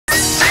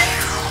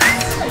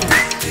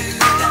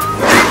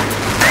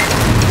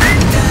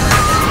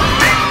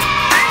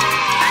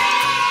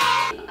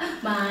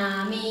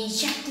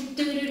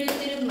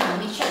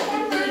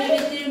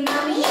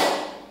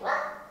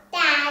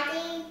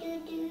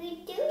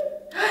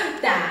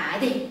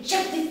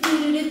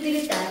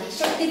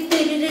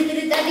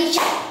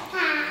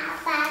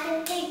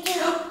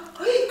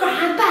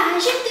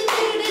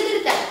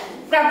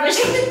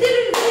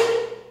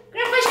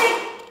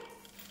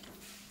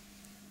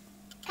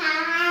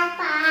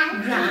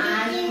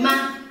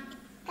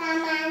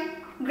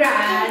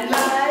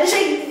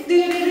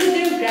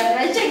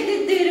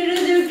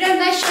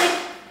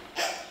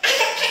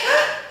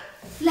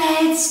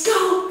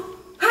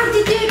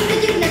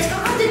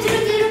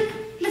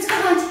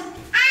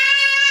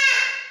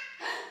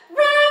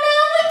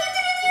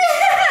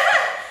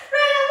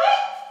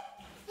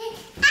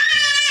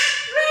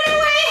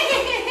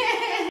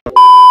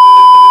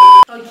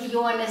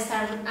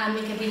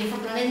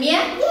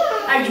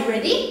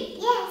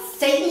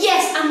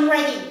yes, I'm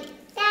ready.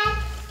 Done.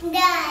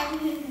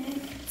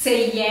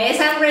 Say yes,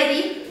 I'm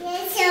ready.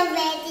 Yes, I'm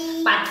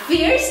ready. But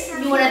first,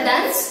 you wanna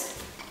dance?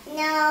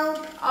 No.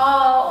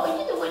 Oh,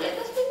 you don't wanna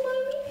dance with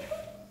mommy?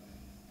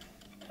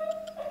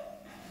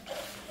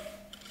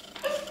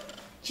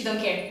 She don't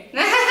care.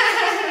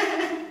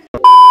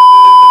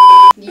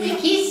 Give me a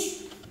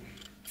kiss.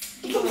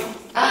 Give mommy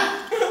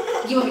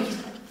a kiss.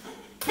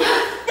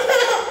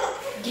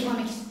 Give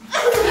mommy a kiss.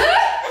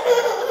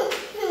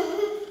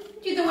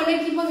 You don't wanna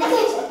give mommy a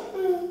kiss?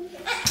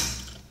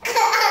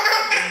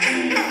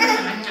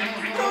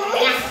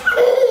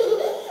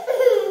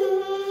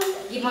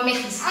 Give mommy a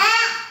kiss.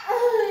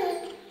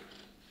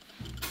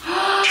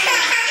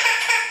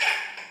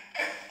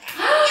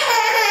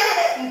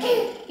 Okay,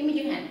 give me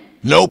your hand.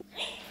 Nope.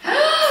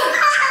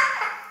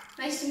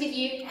 Nice to meet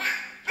you.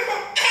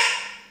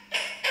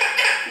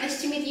 Nice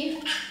to meet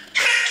you.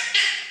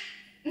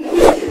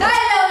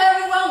 Hello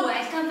everyone,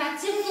 welcome back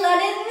to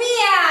Flooded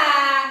Mia.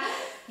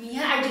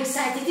 Mia, are you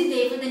excited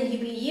today for the new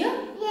video?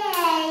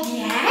 Yes.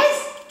 Yes?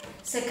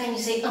 So can you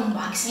say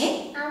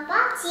unboxing?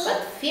 Unboxing.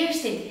 But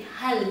first,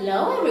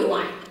 hello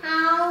everyone.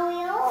 Hello,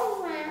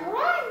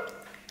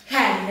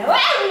 Hello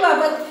everyone,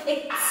 but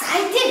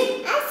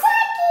excited.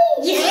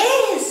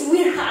 Yes,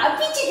 we're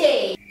happy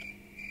today.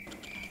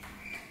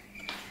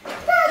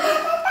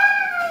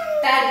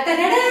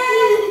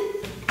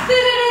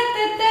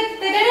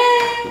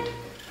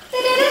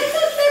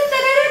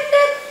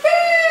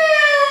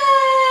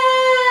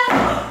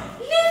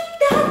 Look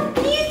that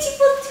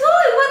beautiful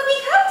toy what we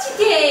have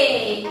today.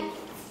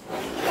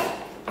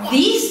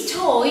 This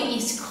toy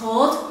is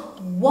called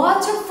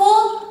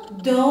Waterfall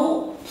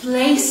Dough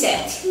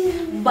Playset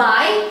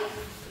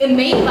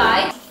made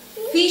by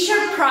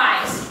Fisher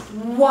Price.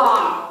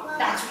 Wow,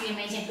 that's really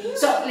amazing.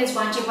 So let's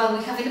watch it what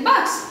we have in the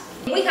box.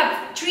 We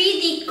have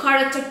 3D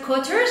character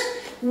cutters.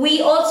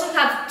 We also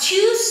have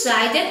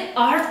two-sided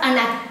art and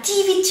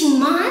activity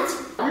mat.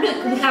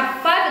 Look, we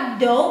have 5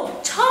 dough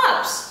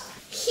tops.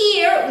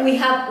 Here we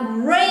have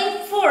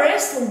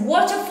rainforest,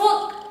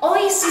 waterfall,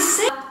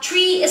 oasis,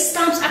 3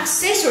 stamps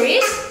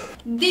accessories.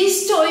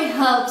 This toy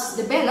helps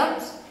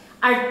develop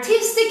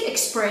artistic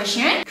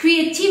expression,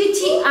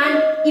 creativity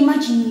and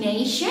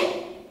imagination,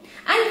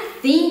 and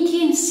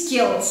thinking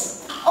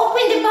skills.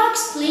 Open the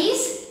box,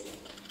 please.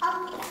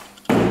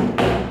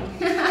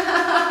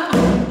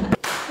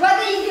 What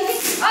are you doing?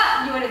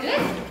 Oh, you want to do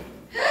it?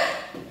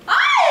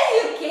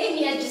 Oh, okay,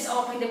 Mia just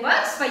opened the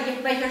box by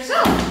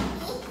yourself.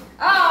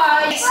 Oh,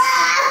 yes. I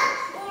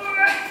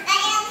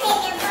open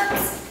the box.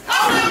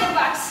 Open the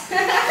box.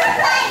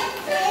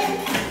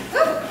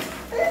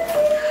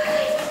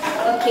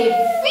 Okay,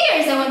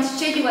 first I want to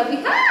show you what we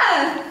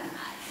have.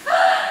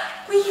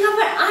 We have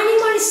our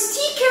animal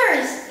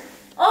stickers.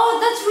 Oh,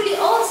 that's really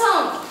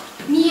awesome.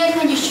 Mia,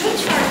 can you show her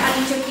a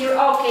little here?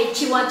 Okay,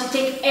 she wants to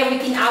take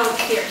everything out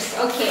first.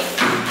 Okay,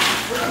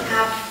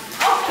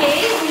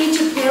 we need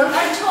to build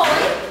our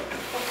toy,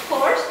 of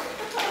course.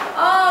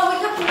 Oh, we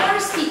have more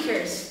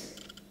stickers.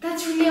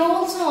 That's really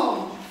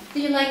awesome. Do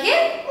you like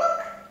it?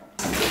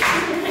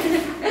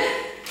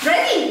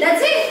 Ready?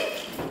 That's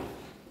it.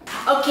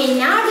 Okay,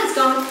 now let's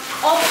go.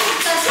 Open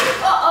the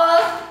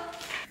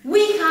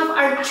we have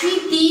our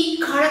 3D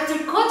character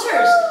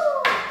cutters.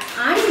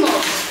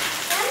 Animals.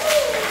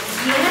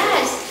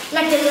 Yes,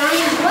 like the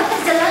lion. What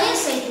does the lion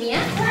say,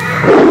 Mia?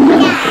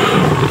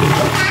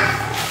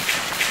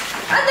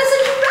 Oh, that's a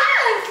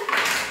giraffe.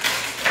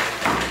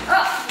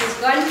 Oh, this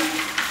one.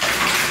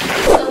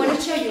 So I want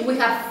to show you. We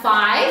have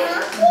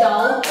 5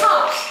 dough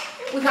tops.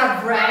 We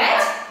have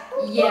red,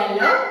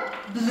 yellow,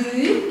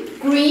 blue,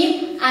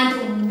 green,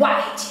 and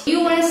white. You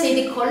want to say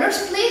the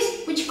colors,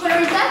 please? Which color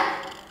is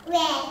that?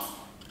 Red.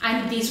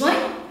 And this one?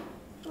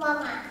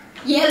 Mama.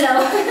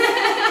 Yellow.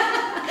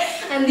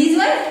 And this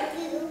one?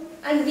 Blue.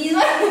 And this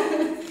one?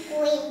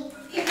 Green.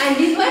 And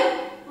this one?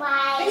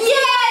 White.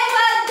 Yes,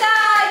 well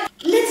done!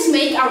 Let's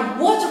make our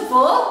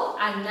waterfall.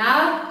 And now,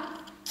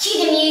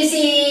 cue the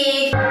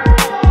music.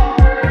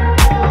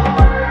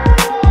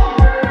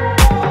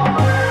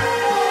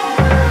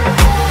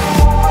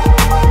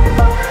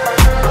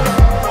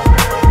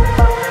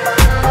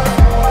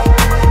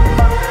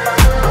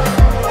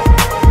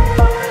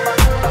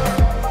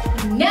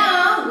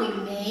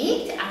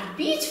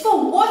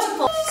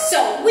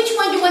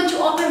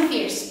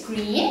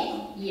 Green,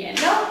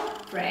 yellow,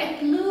 red,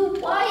 blue,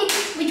 white.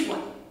 Which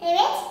one?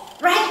 Red.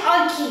 Red,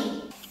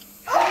 okay.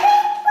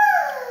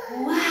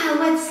 Wow,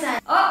 what's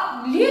that?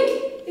 Oh, look,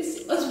 it's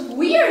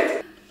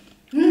weird.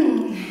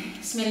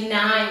 Smell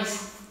nice.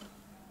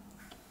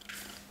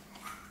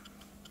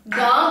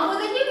 Don't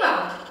put it in your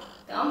mouth.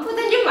 Don't put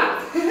it in your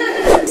mouth.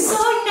 So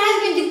nice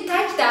when you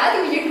touch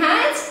that with your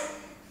hands.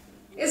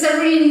 It's a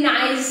really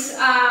nice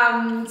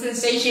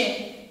sensation.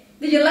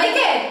 Do you like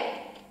it?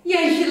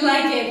 Yes, you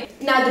like it.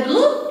 Now the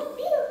blue?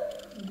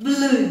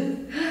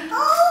 Blue.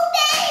 Open.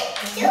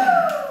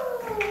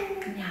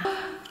 Now,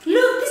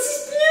 look, this is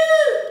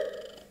blue.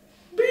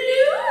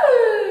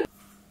 Blue.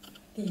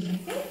 Do you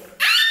like it?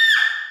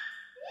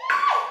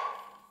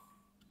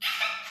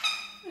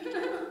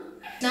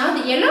 Now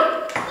the yellow?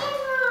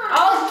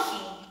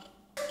 Okay.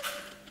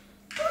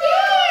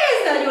 Yes!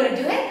 Now you want to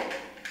do it?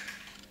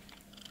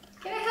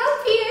 Can I help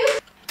you?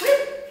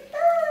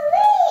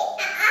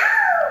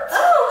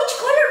 Oh, which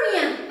color,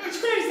 Mia? Which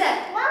color is that?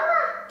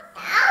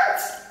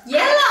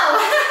 Yellow!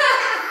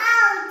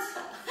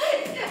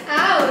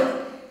 Out!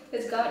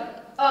 Let's go.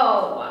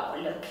 Oh, wow,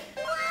 look.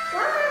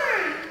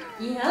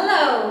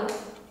 Yellow.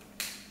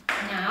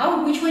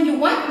 Now, which one you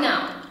want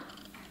now?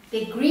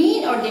 The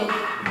green or the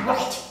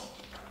white?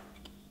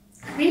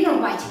 Green or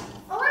white?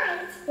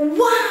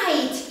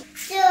 White!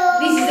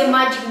 This is the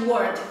magic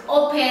word.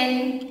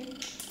 Open.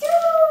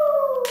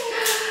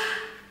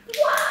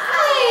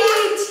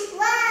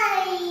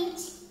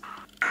 White!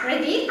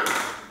 Ready?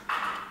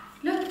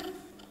 Look.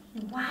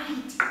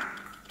 White.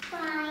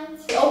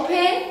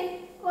 Open.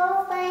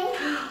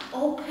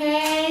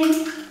 Open.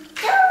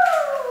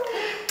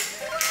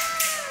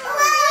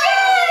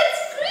 Yes,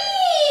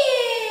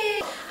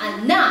 green!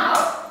 And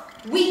now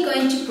we're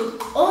going to put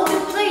all the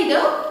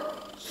Play-Doh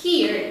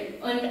here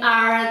on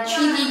our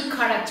 3D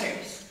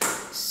characters.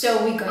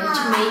 So we're going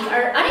to make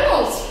our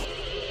animals.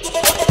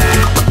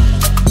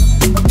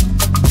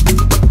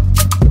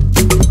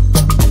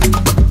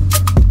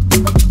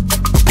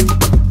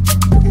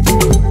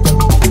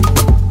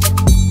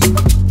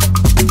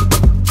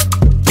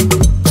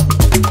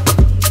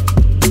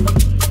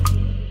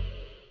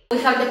 We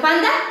have the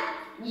panda?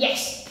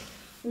 Yes.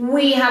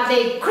 We have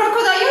the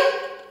crocodile?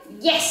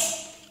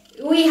 Yes.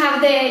 We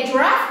have the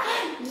giraffe?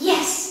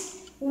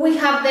 Yes. We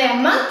have the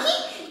monkey?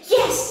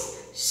 Yes.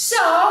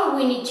 So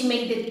we need to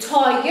make the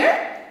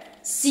tiger,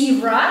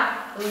 zebra,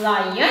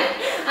 lion,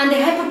 and the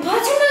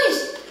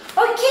hippopotamus.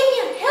 Okay,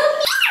 Mia, help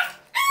me.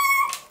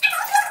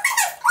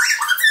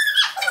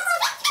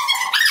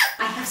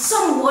 I have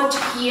some water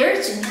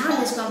here, so now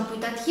let's go and put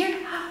that here.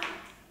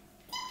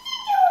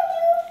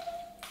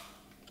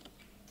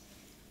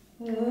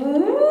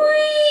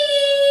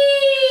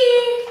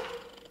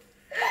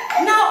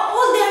 Now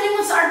all the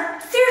animals are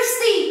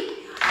thirsty.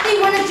 They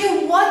want to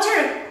drink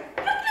water.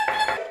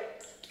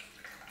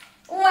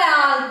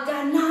 Well,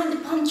 they're not in the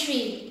palm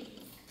tree.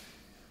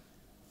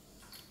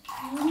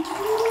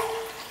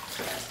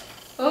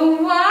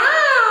 Oh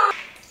wow!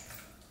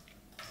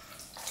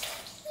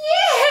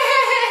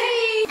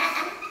 Yay!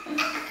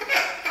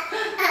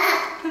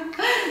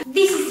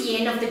 This is the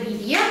end of the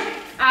video.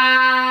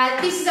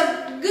 This is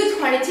a good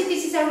quality.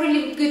 This is a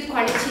really good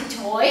quality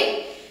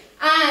toy.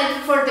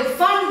 And for the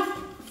fun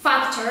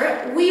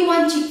factor, we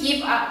want to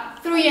give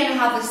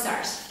 3.5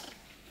 stars.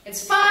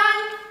 It's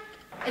fun.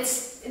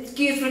 It's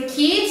good for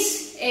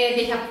kids.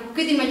 They have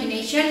good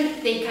imagination.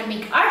 They can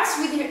make arts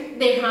with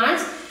their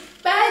hands.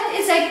 But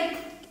it's like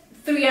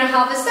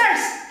 3.5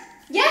 stars.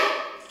 Yeah.